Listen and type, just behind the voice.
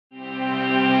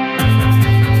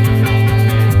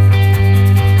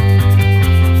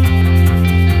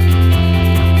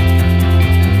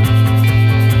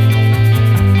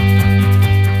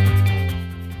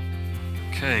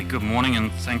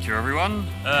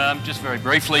Just very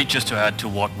briefly, just to add to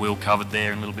what Will covered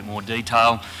there in a little bit more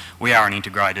detail, we are an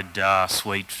integrated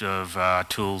suite of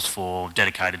tools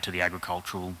dedicated to the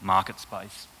agricultural market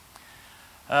space.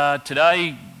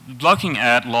 Today, looking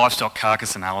at livestock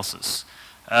carcass analysis.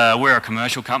 We're a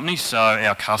commercial company, so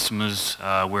our customers,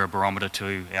 we're a barometer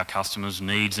to our customers'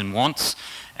 needs and wants,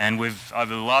 and we've,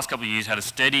 over the last couple of years, had a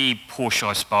steady push,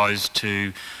 I suppose,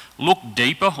 to look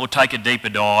deeper or take a deeper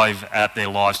dive at their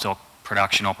livestock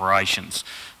production operations.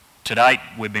 To date,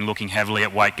 we've been looking heavily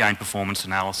at weight gain performance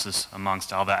analysis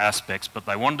amongst other aspects, but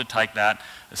they wanted to take that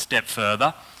a step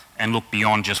further and look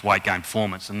beyond just weight gain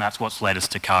performance, and that's what's led us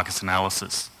to carcass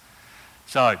analysis.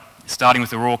 So, starting with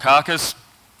the raw carcass,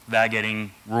 they're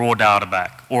getting raw data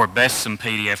back, or at best some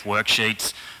PDF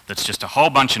worksheets that's just a whole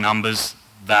bunch of numbers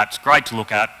that's great to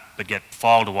look at, but get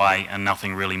filed away and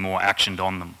nothing really more actioned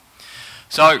on them.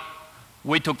 So,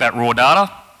 we took that raw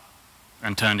data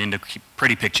and turned into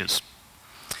pretty pictures.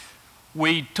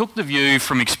 We took the view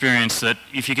from experience that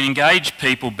if you can engage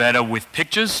people better with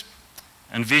pictures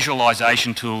and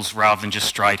visualisation tools rather than just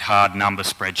straight hard number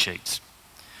spreadsheets.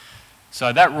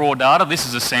 So that raw data, this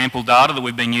is a sample data that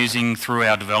we've been using through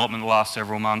our development the last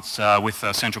several months with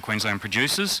Central Queensland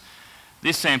producers.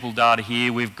 This sample data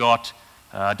here we've got,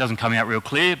 it doesn't come out real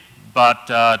clear,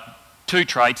 but two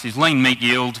traits is lean meat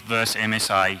yield versus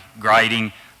MSA,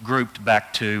 grading grouped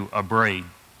back to a breed.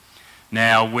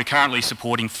 Now, we're currently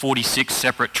supporting 46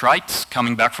 separate traits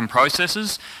coming back from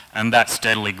processors, and that's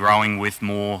steadily growing with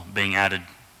more being added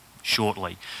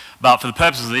shortly. But for the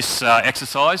purposes of this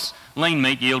exercise, lean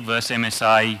meat yield versus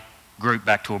MSA grouped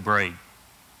back to a breed.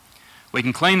 We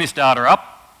can clean this data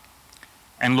up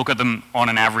and look at them on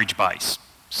an average base.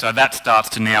 So that starts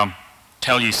to now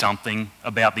tell you something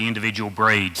about the individual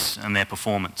breeds and their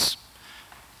performance.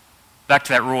 Back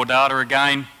to that raw data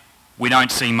again, we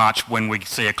don't see much when we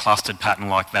see a clustered pattern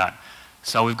like that.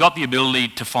 So we've got the ability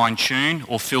to fine-tune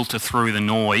or filter through the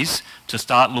noise to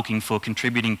start looking for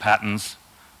contributing patterns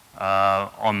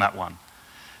on that one.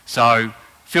 So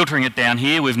filtering it down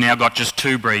here, we've now got just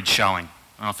two breeds showing.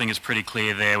 And I think it's pretty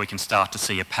clear there we can start to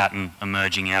see a pattern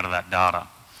emerging out of that data.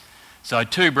 So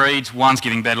two breeds, one's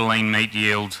giving better lean meat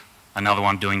yield, another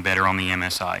one doing better on the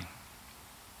MSA.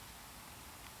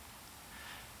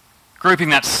 Grouping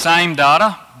that same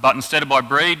data, but instead of by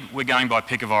breed, we're going by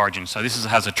pick of origin. So this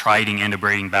has a trading and a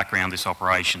breeding background, this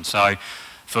operation. So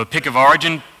for pick of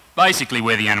origin, basically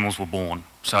where the animals were born.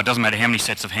 So it doesn't matter how many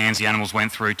sets of hands the animals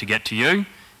went through to get to you,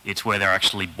 it's where they're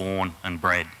actually born and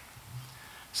bred.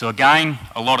 So again,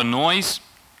 a lot of noise,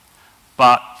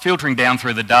 but filtering down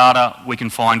through the data, we can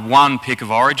find one pick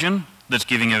of origin that's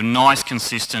giving a nice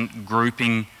consistent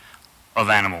grouping of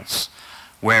animals,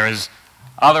 whereas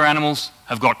other animals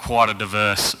have got quite a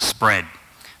diverse spread.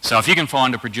 So if you can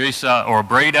find a producer or a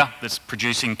breeder that's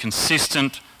producing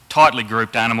consistent, tightly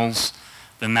grouped animals,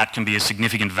 then that can be a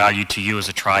significant value to you as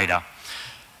a trader.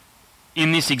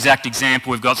 In this exact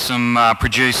example, we've got some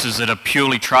producers that are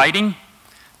purely trading.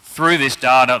 Through this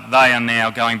data, they are now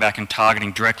going back and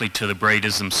targeting directly to the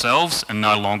breeders themselves and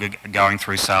no longer going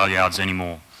through sale yards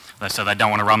anymore. So they don't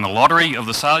want to run the lottery of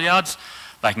the sale yards.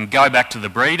 They can go back to the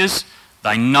breeders.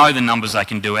 They know the numbers they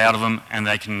can do out of them, and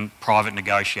they can private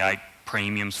negotiate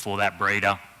premiums for that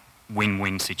breeder,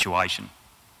 win-win situation.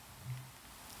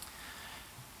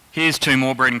 Here's two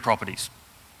more breeding properties.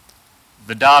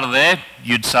 The data there,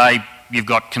 you'd say you've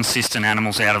got consistent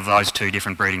animals out of those two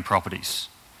different breeding properties.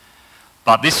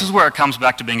 But this is where it comes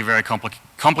back to being a very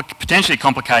potentially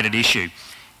complicated issue,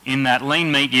 in that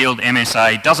lean meat yield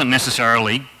MSA doesn't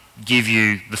necessarily give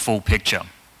you the full picture.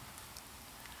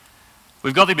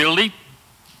 We've got the ability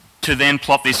to then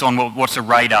plot this on what's a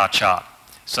radar chart.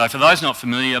 So for those not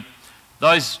familiar,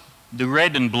 the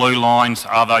red and blue lines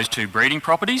are those two breeding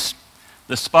properties.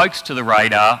 The spokes to the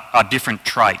radar are different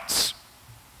traits.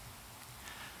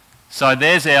 So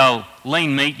there's our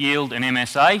lean meat yield and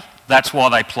MSA. That's why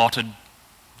they plotted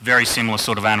very similar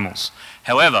sort of animals.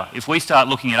 However, if we start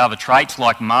looking at other traits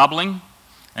like marbling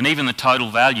and even the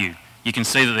total value, you can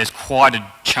see that there's quite a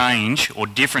change or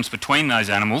difference between those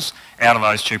animals out of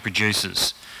those two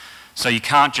producers. So you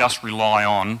can't just rely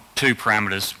on two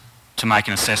parameters to make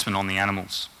an assessment on the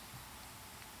animals.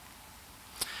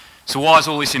 So why is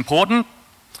all this important?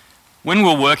 When we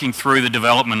were working through the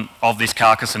development of this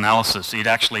carcass analysis, it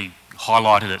actually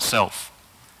highlighted itself.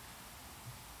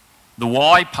 The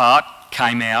why part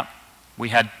came out, we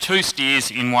had two steers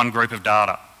in one group of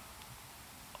data.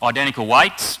 Identical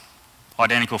weights,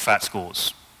 identical fat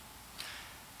scores.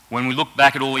 When we looked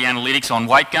back at all the analytics on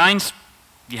weight gains,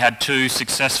 you had two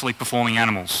successfully performing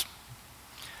animals.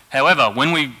 However,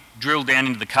 when we drilled down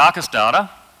into the carcass data,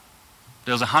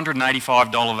 there was a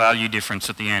 $185 value difference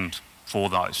at the end for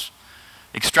those.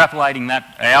 Extrapolating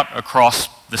that out across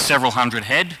the several hundred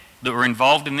head that were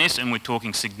involved in this, and we're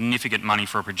talking significant money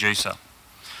for a producer.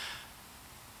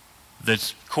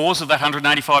 The cause of that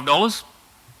 $185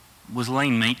 was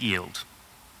lean meat yield.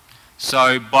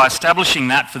 So by establishing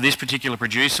that for this particular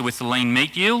producer with the lean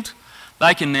meat yield,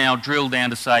 they can now drill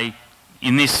down to say,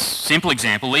 in this simple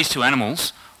example, these two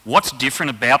animals, what's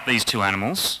different about these two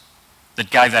animals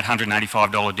that gave that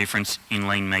 $185 difference in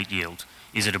lean meat yield?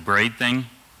 Is it a breed thing?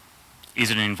 Is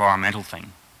it an environmental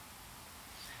thing?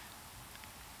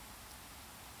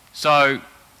 So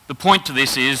the point to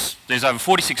this is there's over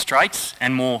 46 traits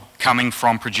and more coming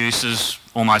from producers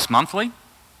almost monthly.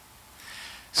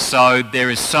 So there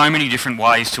is so many different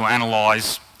ways to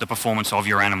analyse the performance of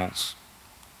your animals.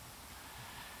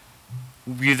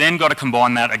 You then got to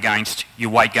combine that against your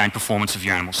weight gain performance of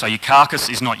your animal. So your carcass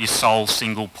is not your sole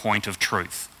single point of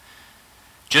truth.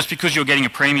 Just because you're getting a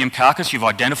premium carcass, you've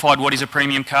identified what is a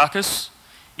premium carcass.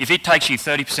 If it takes you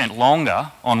 30%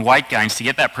 longer on weight gains to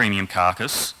get that premium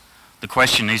carcass, the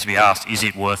question needs to be asked, is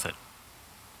it worth it?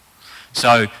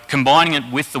 So combining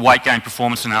it with the weight gain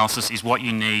performance analysis is what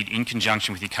you need in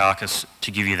conjunction with your carcass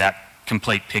to give you that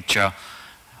complete picture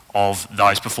of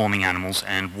those performing animals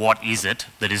and what is it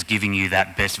that is giving you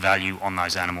that best value on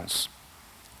those animals.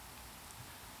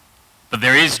 But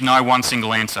there is no one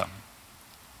single answer.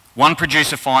 One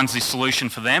producer finds this solution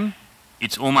for them,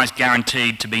 it's almost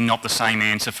guaranteed to be not the same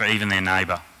answer for even their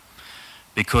neighbour.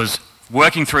 Because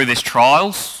working through these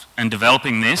trials and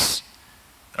developing this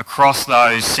across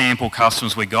those sample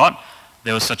customers we got,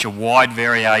 there was such a wide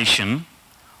variation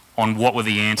on what were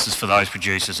the answers for those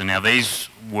producers. And now these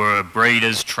were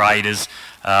breeders, traders,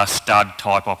 stud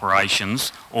type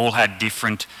operations, all had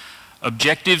different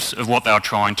objectives of what they were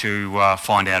trying to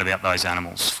find out about those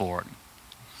animals for it.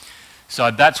 So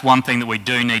that's one thing that we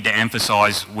do need to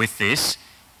emphasise with this,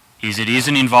 is it is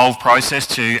an involved process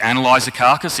to analyse a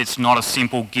carcass. It's not a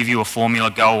simple give you a formula,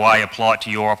 go away, apply it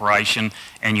to your operation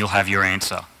and you'll have your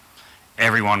answer.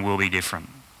 Everyone will be different.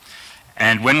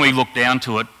 And when we look down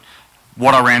to it,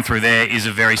 what I ran through there is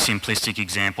a very simplistic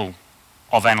example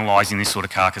of analysing this sort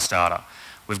of carcass data.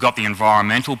 We've got the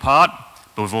environmental part,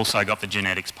 but we've also got the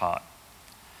genetics part.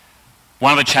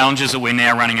 One of the challenges that we're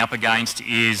now running up against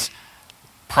is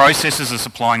processors are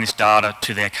supplying this data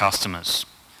to their customers,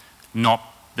 not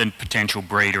the potential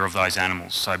breeder of those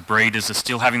animals. So breeders are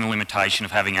still having the limitation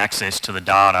of having access to the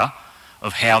data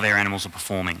of how their animals are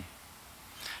performing.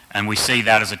 And we see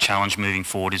that as a challenge moving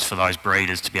forward, is for those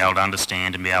breeders to be able to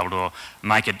understand and be able to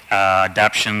make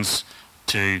adaptations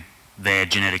to their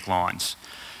genetic lines.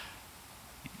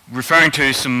 Referring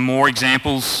to some more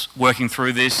examples working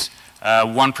through this,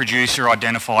 one producer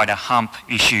identified a hump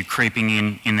issue creeping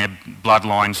in their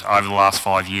bloodlines over the last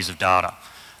 5 years of data.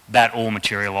 That all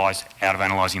materialised out of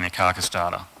analysing their carcass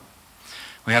data.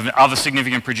 We have other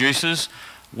significant producers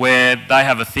where they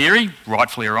have a theory,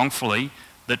 rightfully or wrongfully,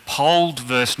 that polled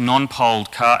versus non-polled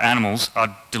animals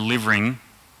are delivering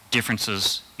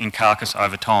differences in carcass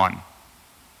over time.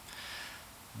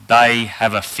 They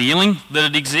have a feeling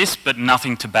that it exists, but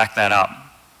nothing to back that up.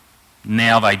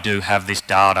 Now they do have this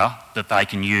data that they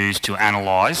can use to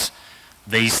analyse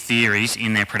these theories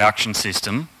in their production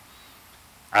system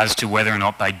as to whether or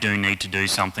not they do need to do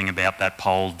something about that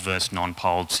polled versus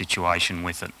non-polled situation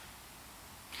with it.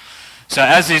 So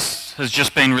as this has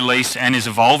just been released and is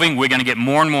evolving, we're going to get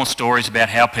more and more stories about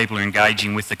how people are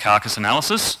engaging with the carcass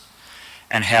analysis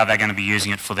and how they're going to be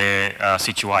using it for their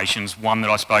situations. One that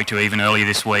I spoke to even earlier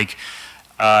this week,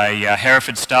 a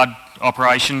Hereford stud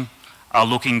operation, are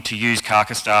looking to use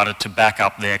carcass data to back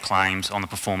up their claims on the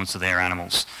performance of their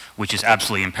animals, which is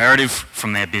absolutely imperative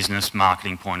from their business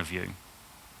marketing point of view.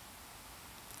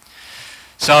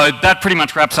 So that pretty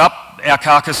much wraps up our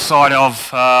carcass side of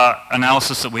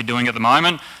analysis that we're doing at the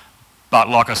moment. But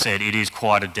like I said, it is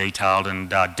quite a detailed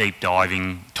and deep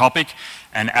diving topic.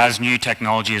 And as new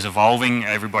technology is evolving,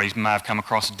 everybody may have come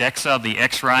across DEXA, the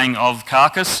X-raying of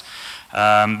carcass,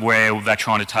 where they're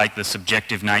trying to take the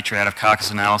subjective nature out of carcass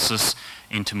analysis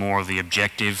into more of the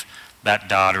objective. That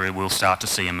data we'll start to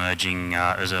see emerging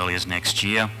as early as next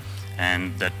year,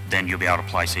 and that then you'll be able to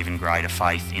place even greater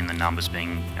faith in the numbers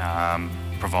being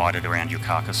provided around your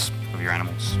carcass of your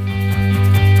animals.